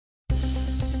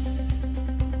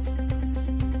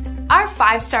Our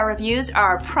 5-star reviews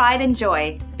are our pride and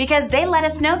joy because they let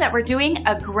us know that we're doing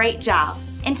a great job.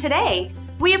 And today,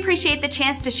 we appreciate the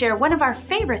chance to share one of our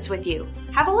favorites with you.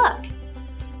 Have a look.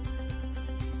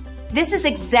 This is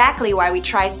exactly why we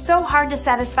try so hard to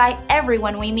satisfy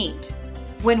everyone we meet.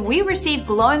 When we receive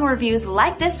glowing reviews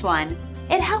like this one,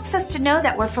 it helps us to know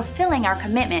that we're fulfilling our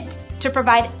commitment to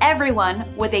provide everyone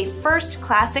with a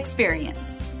first-class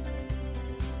experience.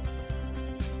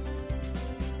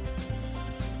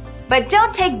 But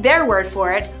don't take their word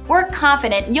for it. We're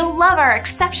confident you'll love our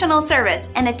exceptional service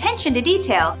and attention to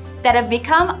detail that have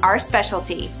become our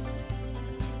specialty.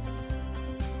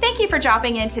 Thank you for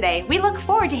dropping in today. We look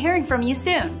forward to hearing from you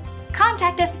soon.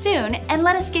 Contact us soon and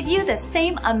let us give you the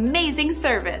same amazing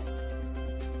service.